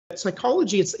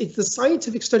psychology, it's the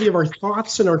scientific study of our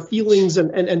thoughts and our feelings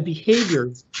and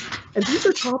behaviors. And these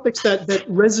are topics that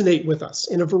resonate with us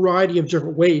in a variety of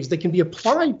different ways. They can be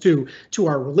applied to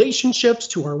our relationships,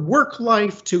 to our work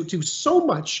life, to so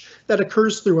much that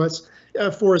occurs through us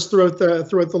for us throughout the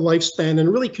lifespan,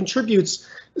 and really contributes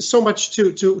so much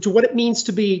to what it means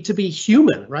to be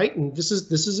human, right? And this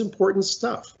is important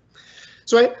stuff.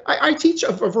 So I teach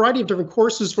a variety of different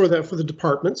courses for the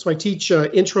department. So I teach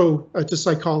Intro to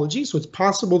Psychology. So it's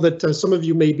possible that some of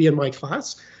you may be in my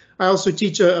class. I also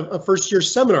teach a first-year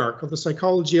seminar called The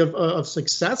Psychology of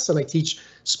Success, and I teach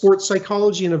sports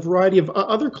psychology and a variety of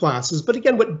other classes. But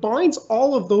again, what binds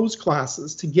all of those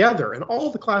classes together, and all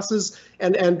of the classes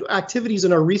and activities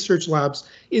in our research labs,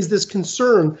 is this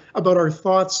concern about our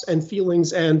thoughts and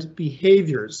feelings and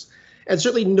behaviors. And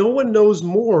certainly no one knows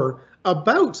more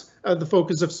about the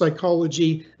focus of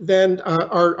psychology than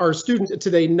our student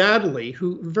today, Natalie,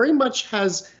 who very much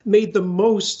has made the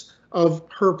most of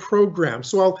her program.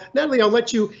 So Natalie, I'll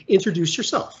let you introduce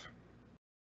yourself.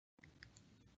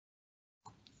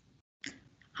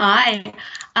 Hi,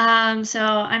 so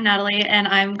I'm Natalie, and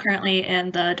I'm currently in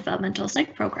the developmental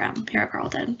psych program here at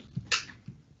Carleton.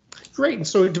 Great. And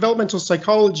so developmental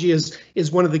psychology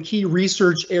is one of the key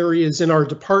research areas in our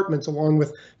department, along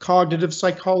with cognitive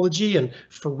psychology and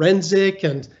forensic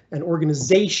and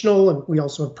organizational, and we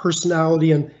also have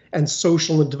personality and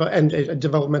social and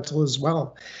developmental as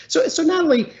well. So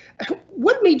Natalie,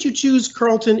 what made you choose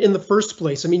Carleton in the first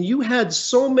place? I mean, you had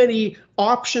so many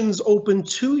options open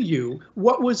to you.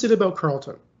 What was it about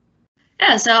Carleton?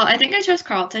 Yeah, so I think I chose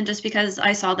Carleton just because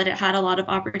I saw that it had a lot of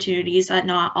opportunities that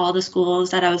not all the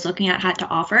schools that I was looking at had to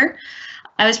offer.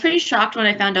 I was pretty shocked when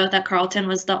I found out that Carleton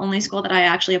was the only school that I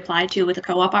actually applied to with a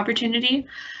co-op opportunity,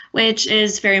 which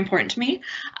is very important to me.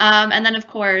 And then, of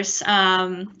course, there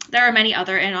are many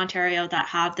other in Ontario that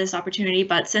have this opportunity,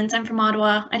 but since I'm from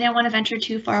Ottawa, I didn't want to venture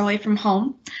too far away from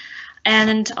home.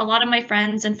 And a lot of my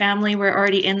friends and family were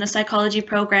already in the psychology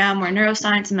program or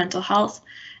neuroscience and mental health.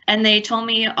 And they told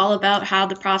me all about how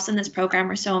the profs in this program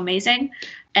are so amazing.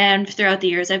 And throughout the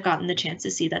years, I've gotten the chance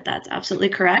to see that that's absolutely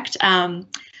correct.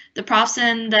 The profs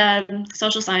in the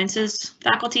social sciences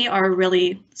faculty are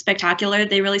really spectacular.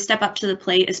 They really step up to the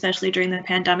plate, especially during the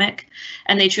pandemic,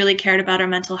 and they truly cared about our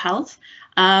mental health.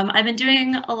 I've been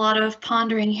doing a lot of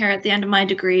pondering here at the end of my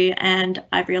degree, and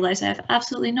I've realized I have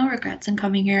absolutely no regrets in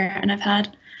coming here, and I've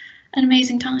had an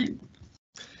amazing time.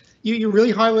 You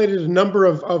really highlighted a number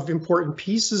of important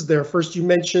pieces there. First, you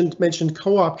mentioned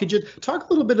co-op. Could you talk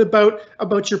a little bit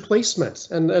about your placement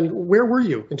and where were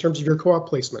you in terms of your co-op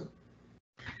placement?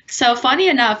 So funny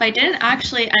enough, I didn't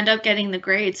actually end up getting the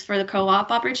grades for the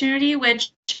co-op opportunity,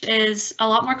 which is a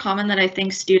lot more common than I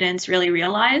think students really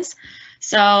realize.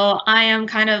 So I am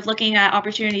kind of looking at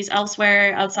opportunities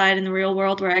elsewhere outside in the real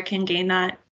world where I can gain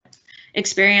that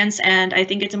experience. And I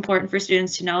think it's important for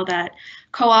students to know that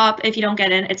co-op, if you don't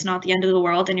get in, it's not the end of the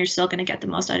world, and you're still going to get the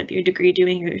most out of your degree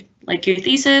doing your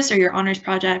thesis or your honors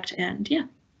project. And yeah.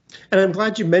 And I'm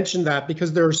glad you mentioned that,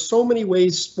 because there are so many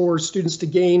ways for students to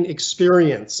gain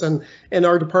experience. And in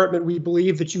our department, we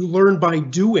believe that you learn by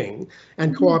doing,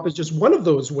 and co-op is just one of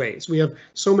those ways. We have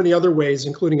so many other ways,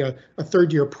 including a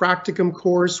third-year practicum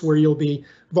course where you'll be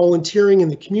volunteering in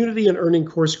the community and earning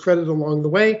course credit along the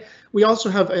way. We also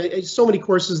have so many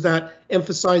courses that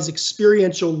emphasize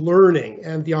experiential learning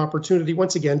and the opportunity,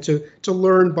 once again, to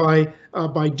learn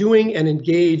by doing and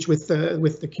engage with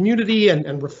the community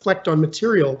and reflect on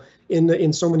material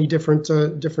in so many different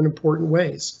important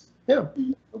ways. Yeah,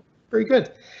 very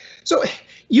good. So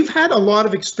you've had a lot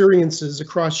of experiences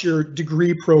across your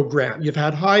degree program. You've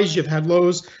had highs, you've had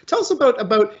lows. Tell us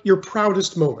about your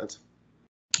proudest moment.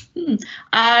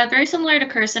 Very similar to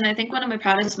Kirsten, I think one of my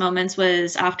proudest moments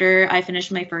was after I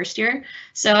finished my first year.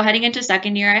 So heading into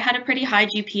second year, I had a pretty high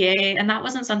GPA, and that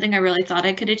wasn't something I really thought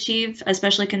I could achieve,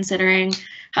 especially considering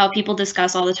how people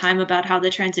discuss all the time about how the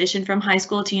transition from high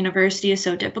school to university is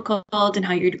so difficult and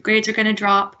how your grades are going to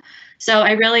drop. So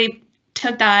I really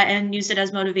took that and used it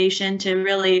as motivation to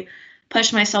really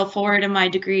push myself forward in my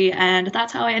degree, and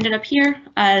that's how I ended up here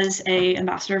as an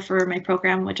ambassador for my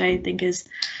program, which I think is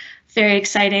very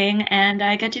exciting, and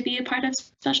I get to be a part of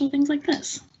special things like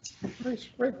this.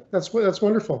 Right. That's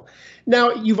wonderful. Now,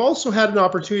 you've also had an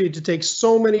opportunity to take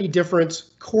so many different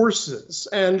courses,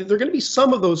 and there are going to be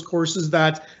some of those courses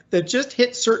that just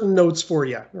hit certain notes for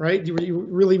you, right? You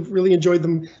really enjoyed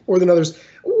them more than others.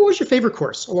 What was your favorite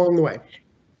course along the way?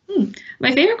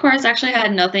 My favorite course actually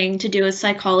had nothing to do with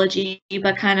psychology,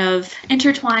 but kind of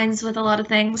intertwines with a lot of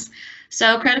things.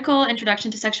 So Critical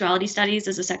Introduction to Sexuality Studies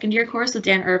is a second-year course with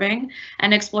Dan Irving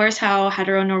and explores how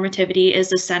heteronormativity is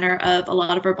the center of a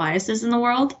lot of our biases in the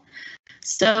world.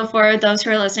 So for those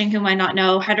who are listening who might not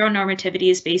know, heteronormativity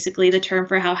is basically the term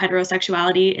for how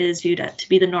heterosexuality is viewed to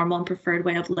be the normal and preferred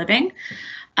way of living.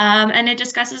 And it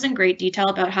discusses in great detail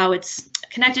about how it's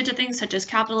connected to things such as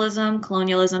capitalism,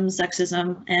 colonialism,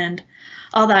 sexism, and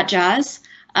all that jazz.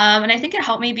 And I think it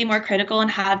helped me be more critical and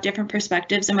have different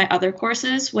perspectives in my other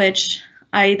courses, which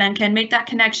I then can make that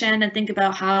connection and think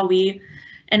about how we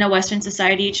in a Western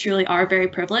society truly are very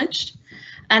privileged.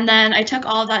 And then I took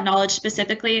all of that knowledge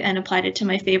specifically and applied it to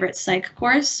my favorite psych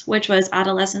course, which was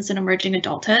Adolescence and Emerging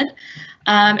Adulthood.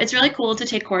 It's really cool to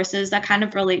take courses that kind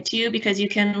of relate to you because you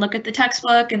can look at the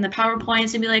textbook and the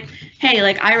PowerPoints and be like, hey,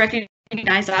 like I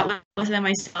recognize that within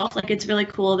myself. Like it's really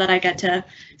cool that I get to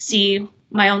see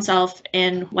my own self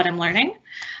in what I'm learning.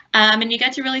 And you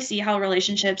get to really see how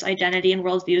relationships, identity, and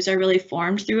worldviews are really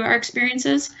formed through our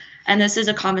experiences. And this is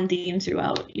a common theme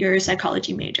throughout your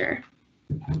psychology major.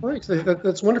 Right,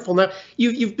 that's wonderful. Now,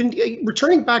 you've been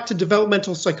returning back to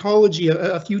developmental psychology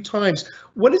a few times.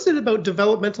 What is it about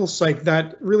developmental psych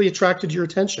that really attracted your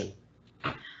attention?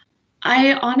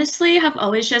 I honestly have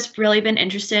always just really been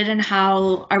interested in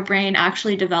how our brain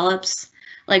actually develops,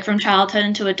 like from childhood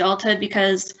into adulthood,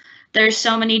 because there's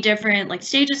so many different like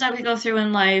stages that we go through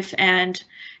in life, and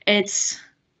it's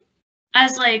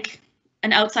as like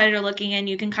an outsider looking in,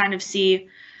 you can kind of see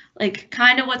like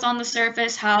kind of what's on the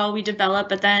surface, how we develop,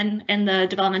 but then in the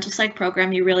developmental psych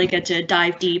program, you really get to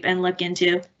dive deep and look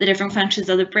into the different functions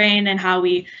of the brain and how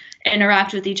we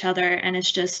interact with each other. And it's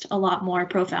just a lot more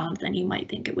profound than you might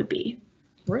think it would be.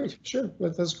 Right, sure,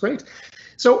 that's great.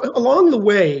 So along the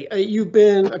way, you've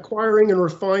been acquiring and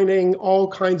refining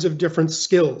all kinds of different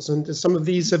skills, and some of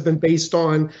these have been based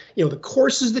on, the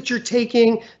courses that you're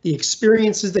taking, the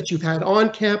experiences that you've had on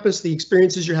campus, the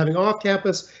experiences you're having off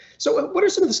campus. So what are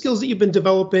some of the skills that you've been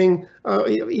developing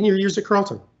in your years at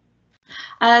Carleton?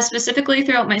 Specifically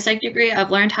throughout my psych degree,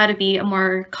 I've learned how to be a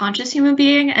more conscious human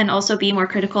being and also be more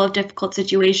critical of difficult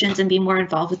situations and be more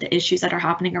involved with the issues that are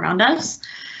happening around us.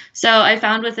 So I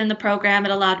found within the program,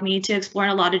 it allowed me to explore in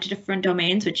a lot of different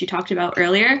domains, which you talked about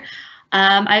earlier.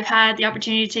 I've had the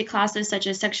opportunity to take classes such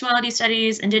as sexuality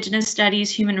studies, Indigenous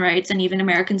studies, human rights, and even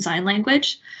American Sign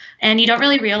Language. And you don't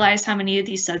really realize how many of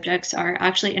these subjects are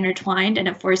actually intertwined, and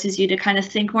it forces you to kind of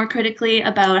think more critically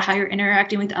about how you're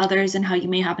interacting with others and how you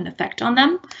may have an effect on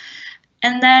them.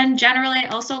 And then generally, I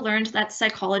also learned that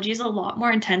psychology is a lot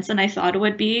more intense than I thought it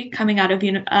would be coming out of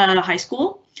high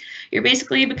school. You're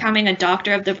basically becoming a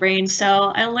doctor of the brain.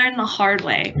 So I learned the hard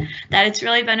way that it's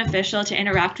really beneficial to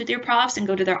interact with your profs and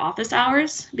go to their office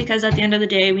hours, because at the end of the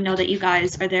day, we know that you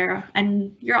guys are there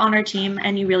and you're on our team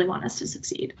and you really want us to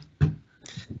succeed.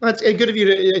 That's good of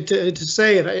you to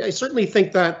say it. I certainly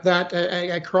think that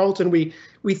at Carleton,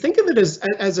 we think of it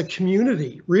as a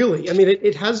community, really. I mean,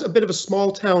 it has a bit of a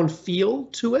small town feel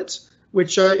to it,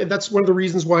 which that's one of the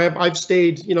reasons why I've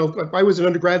stayed. I was an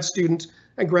undergrad student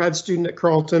and grad student at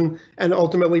Carleton, and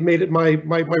ultimately made it my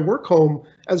work home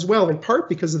as well, in part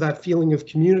because of that feeling of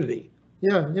community.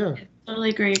 Yeah. I totally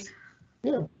agree.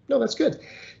 Yeah, no, that's good.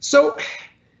 So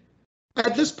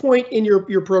at this point in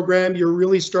your program, you're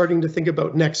really starting to think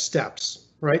about next steps,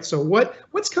 right? So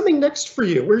what's coming next for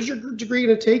you? Where's your degree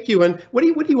going to take you, and what are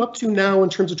you up to now in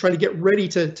terms of trying to get ready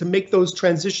to make those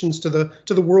transitions to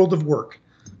the world of work?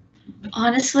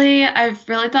 Honestly, I've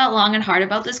really thought long and hard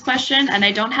about this question, and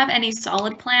I don't have any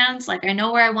solid plans. Like, I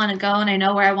know where I want to go and I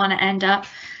know where I want to end up,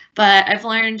 but I've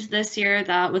learned this year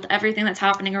that with everything that's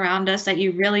happening around us, that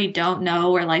you really don't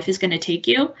know where life is going to take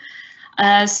you.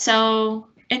 So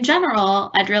in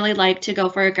general, I'd really like to go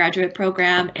for a graduate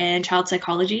program in child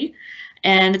psychology.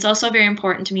 And it's also very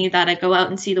important to me that I go out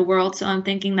and see the world. So I'm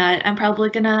thinking that I'm probably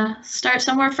going to start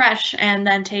somewhere fresh and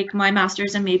then take my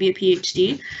master's and maybe a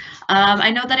PhD.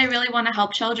 I know that I really want to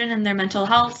help children in their mental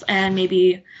health and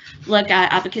maybe look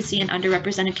at advocacy in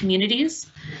underrepresented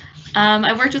communities.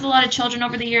 I've worked with a lot of children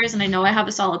over the years, and I know I have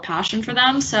a solid passion for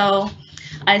them. So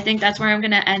I think that's where I'm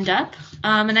going to end up.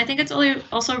 And I think it's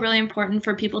also really important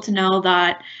for people to know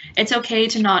that it's okay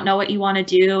to not know what you want to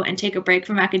do and take a break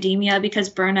from academia, because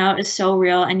burnout is so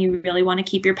real and you really want to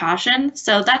keep your passion.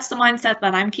 So that's the mindset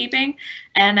that I'm keeping.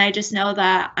 And I just know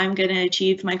that I'm going to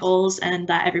achieve my goals and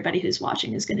that everybody who's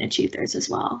watching is going to achieve theirs as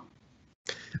well.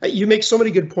 You make so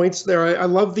many good points there. I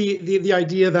love the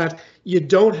idea that you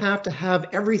don't have to have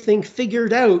everything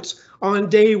figured out on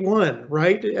day one,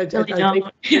 right? I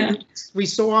think we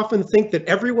so often think that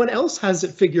everyone else has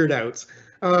it figured out,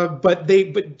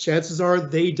 but chances are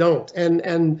they don't.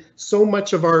 And so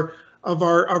much of our of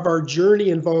our journey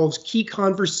involves key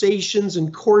conversations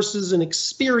and courses and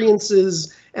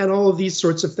experiences and all of these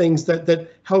sorts of things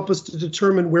that help us to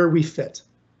determine where we fit.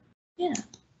 Yeah.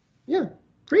 Yeah,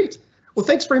 great. Well,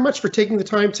 thanks very much for taking the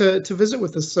time to visit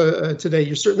with us today.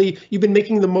 You've been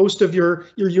making the most of your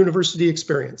university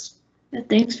experience.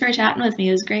 Thanks for chatting with me.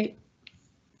 It was great.